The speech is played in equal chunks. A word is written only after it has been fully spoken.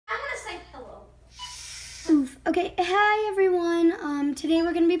Okay, hi everyone. Today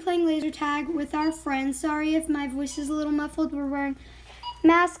we're going to be playing laser tag with our friends. Sorry if my voice is a little muffled. We're wearing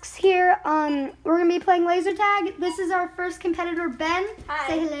masks here. We're going to be playing laser tag. This is our first competitor, Ben. Hi.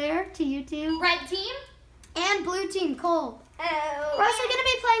 Say hello to you two. Red team. And blue team, Cole. Hello. We're also going to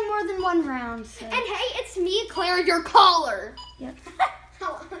be playing more than one round. So. And hey, it's me, Claire, your caller. Yep.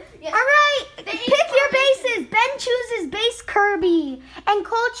 Yes. All right, pick your bases. Ben chooses base Kirby, and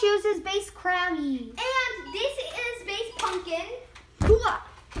Cole chooses base Krabby. And this is base pumpkin.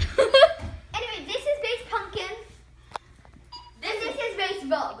 Anyway, this is base pumpkin. This is his base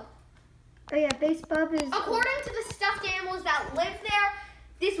bub. Oh yeah, base Bub is... According to the stuffed animals that live there,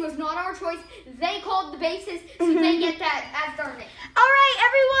 this was not our choice. They called the bases, so they get that as their name. All right,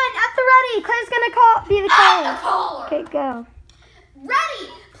 everyone, at the ready. Claire's gonna be the caller. I'm the caller. Okay, go. Ready.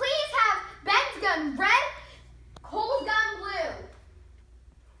 Please have Ben's gun red, Cole's gun blue.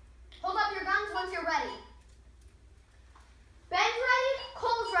 Hold up your guns once you're ready. Ben's ready,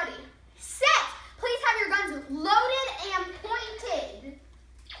 Cole's ready. Set. Please have your guns loaded and pointed.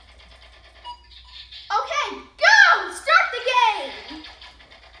 Okay, go! Start the game!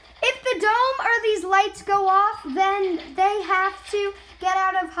 If the dome or these lights go off, then they have to get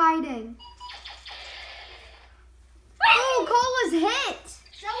out of hiding. Oh, Cole was hit.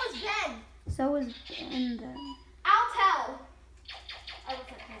 So is Ben. So was Ben then. I'll tell. I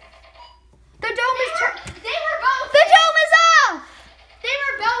wasn't hit. The dome is They were both The hit. dome is off! They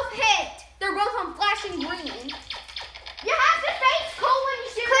were both hit. They're both on flashing green. You have to face Cole when you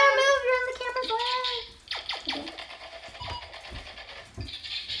shoot Claire, him. move. You're in the camera's way.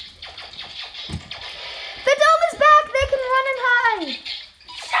 The dome is back. They can run and hide.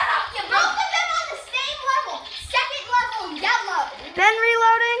 Shut up, you both of them on the same level. Second level yellow. Ben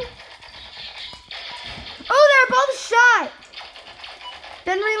reloading. Oh, they're both shot.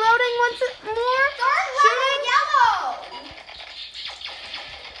 Ben reloading once more. Third level yellow.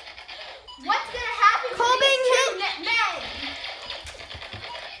 What's gonna happen to Cole these being two hit. men?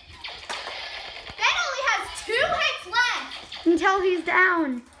 Ben only has 2 hits left. Until he's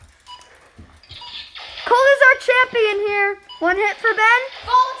down. Cole is our champion here. 1 hit for Ben.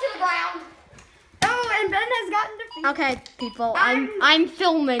 Fall to the ground. Oh, and Ben has gotten defeated. Okay, people, I'm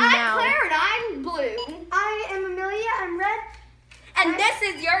filming now. I'm Claire and I'm blue. I am Amelia. I'm red. And this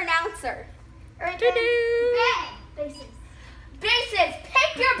is your announcer. Right, Doo-doo. Ben. Bases. Bases.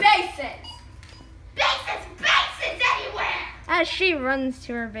 Pick your bases. Bases. Bases anywhere. As she runs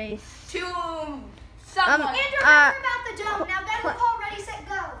to her base. To someone. And remember about the dome. Now Ben will call ready, set,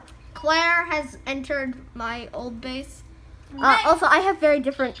 go. Claire has entered my old base. Ready. Also, I have very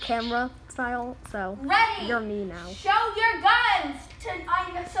different camera style, so Ready. you're me now. Show your guns.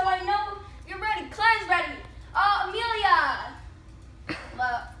 So I know you're ready. Claire's ready. Amelia.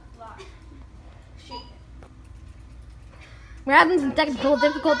 Shoot. We're having some technical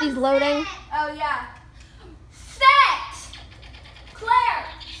difficulties loading. Oh yeah. Set. Claire,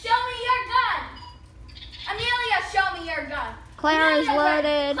 show me your gun. Amelia, show me your gun. Claire is Amelia's ready.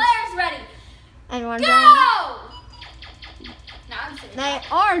 loaded. Claire's ready. Everyone's Go! ready. No, I'm sitting They down.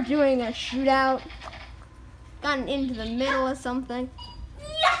 are doing a shootout. Gotten into the middle of something.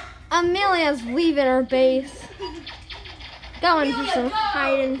 Yeah. Amelia's leaving her base. Going for Amelia, some go!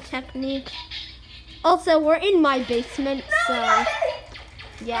 hiding techniques. Also, we're in my basement, so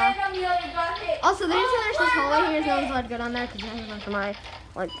yeah. And Amelia got hit. Also, there's Oh, this Claire hallway got here. No one's hit. allowed to go down there because I have one for my,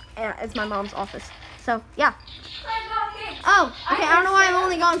 it's my mom's office. So yeah. Claire got hit. Oh, okay. I don't know why I'm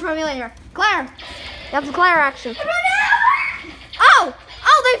only going for Amelia here. Claire, that's a Claire action. Oh,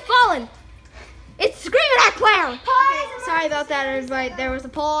 they've fallen. It's screaming at Claire. Sorry about that, everybody. There was a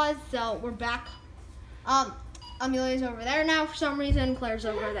pause, so we're back. Amelia's over there now for some reason. Claire's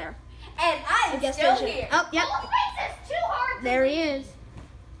over there. And I'm guess still there's a- here. Oh, yep. Cole's base is too hard to There he reach. is.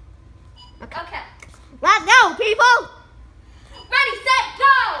 Okay. Let's go, people. Ready, set,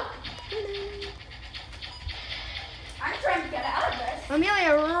 go! I'm trying to get out of this.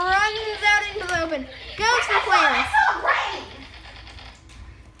 Amelia runs out into the open. Goes for Claire. I saw rain.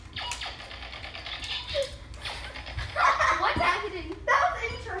 What's happening? That was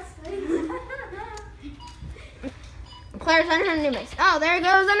interesting. Claire's on her new base. Oh, there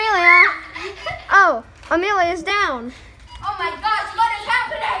goes Amelia. Oh, Amelia's down. Oh my gosh, what is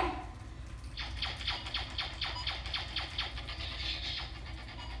happening?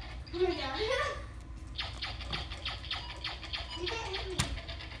 Oh my god. You can't hit me.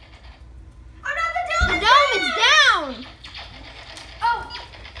 Oh no, The dome is down. Oh,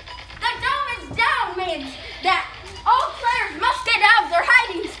 the dome is down means that all players must get out of their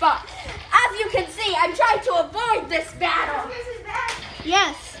hiding spot. As you can see, I'm trying to avoid this battle.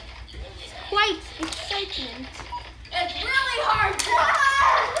 Yes. Quite exciting. excitement. It's really hard to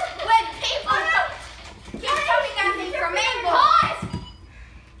when people keep coming at me from angles.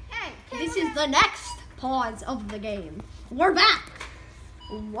 Hey, this is the next pause of the game. We're back.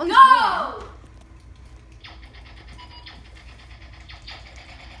 Once more. Go!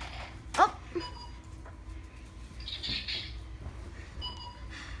 Oh.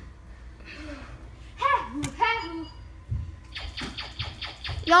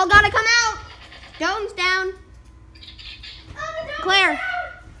 Y'all gotta come out. Dome's down. Claire.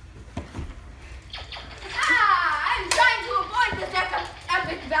 I'm trying to avoid this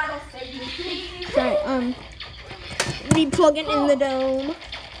epic battle segment, please. Sorry, we plug it in the dome.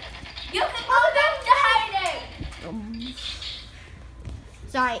 You can go back to hiding.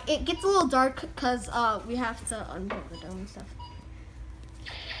 Sorry, it gets a little dark because we have to unplug the dome and stuff.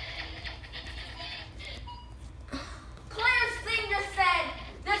 Claire's thing just said,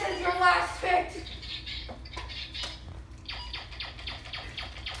 this is your last hit.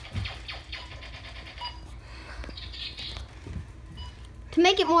 To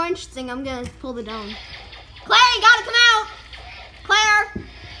make it more interesting, I'm gonna pull the dome. Claire, you gotta come out. Claire,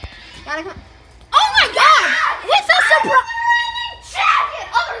 gotta come. Oh my God! With a surprise.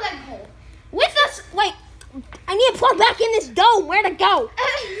 Other than hole. With us. Wait, I need to plug back in this dome. Where to go?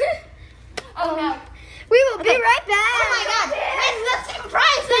 Oh no. We will be right back. Oh my God! With the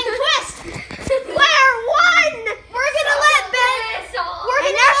surprising twist, Claire won. We're gonna let Ben.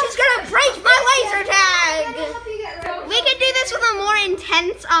 And now she's gonna break my laser tag. We could do this with a more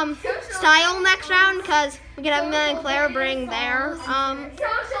intense style next round because we could have Amelia and Claire bring their guns.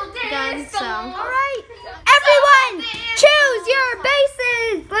 So All right, everyone, choose your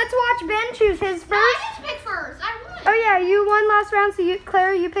bases. Let's watch Ben choose his first. I just picked first. I won. Oh yeah, you won last round, so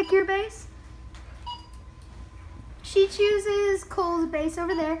Claire, you pick your base. She chooses Cole's base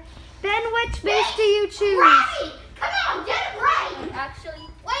over there. Ben, which base do you choose? Right! Come on, get it right! Actually,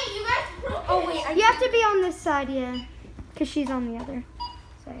 wait, you guys. Oh, wait. You have to be on this side, yeah, because she's on the other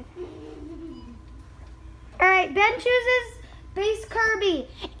side. All right, Ben chooses base Kirby.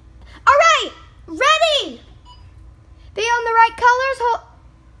 All right, ready? Be on the right colors.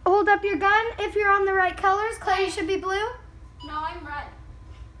 Hold up your gun if you're on the right colors. Claire, you should be blue. No, I'm red.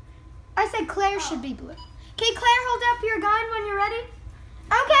 I said Claire should be blue. Okay, Claire, hold up your gun when you're ready.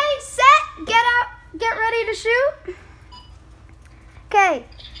 Okay, set, get out, get ready to shoot. Okay.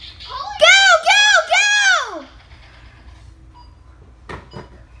 Go, go, go!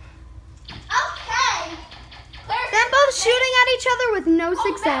 Okay. They're both shooting at each other with no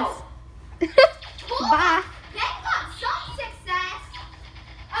success. Bye. Ben got some success.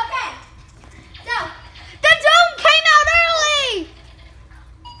 Okay. So, The dome came out early!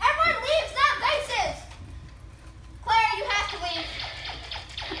 everyone leaves that bases. Claire, you have to leave.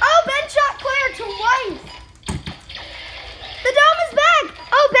 Oh, Ben shot Claire twice. The dome is back.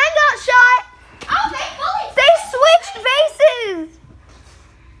 Oh, Ben got shot. Oh, they fully. They switched bases.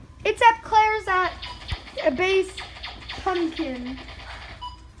 Except Claire's at a base pumpkin.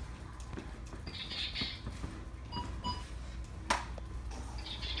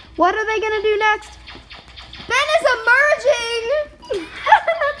 What are they gonna do next? Ben is emerging.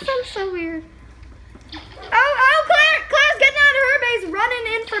 That sounds so weird. Oh, Claire's getting out of her base, running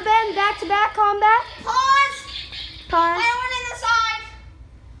in for Ben. Back-to-back combat. Pause. Pause. I went in the side.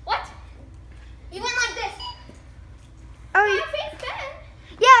 What? You went like this. Oh, I you, faced Ben.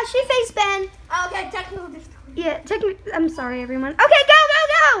 yeah, she faced Ben. Okay, technical difficulty. Yeah, I'm sorry, everyone. Okay, go, go,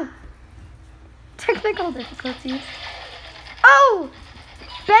 go! Technical difficulties. Oh!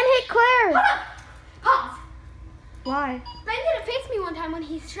 Ben hit Claire. Pause. Why? Ben didn't face me one time when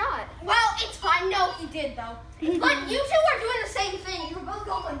he shot. Well, it's fine. No, he did though. But you two are doing the same thing. You were both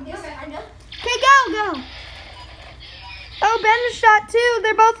going like this, kind of. Okay, go. Oh, Ben shot too.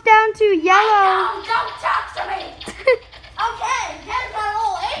 They're both down to yellow. No, don't talk to me. Okay, there's my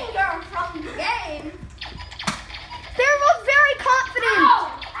little anger from the game. They're both very confident.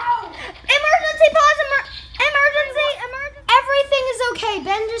 Ow! Emergency, pause, emergency. Everything is okay.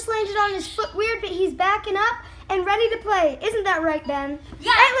 Ben just landed on his foot weird, but he's backing up and ready to play. Isn't that right, Ben?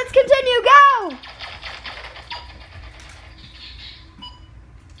 Yeah. All right, let's continue. Go.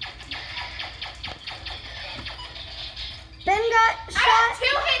 Ben got I shot. have 2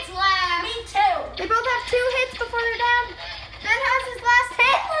 hits left. Me too. They both have 2 hits before they're down. Ben has his last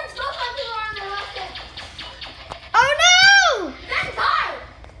hit. Everyone's both like they were on their last hit. Oh no! Ben died.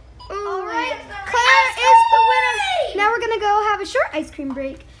 Ooh, All right, Claire is the winner. Now we're gonna go have a short ice cream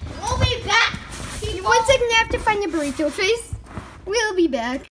break. We'll be back. One second, you have to find your burrito face. We'll be back.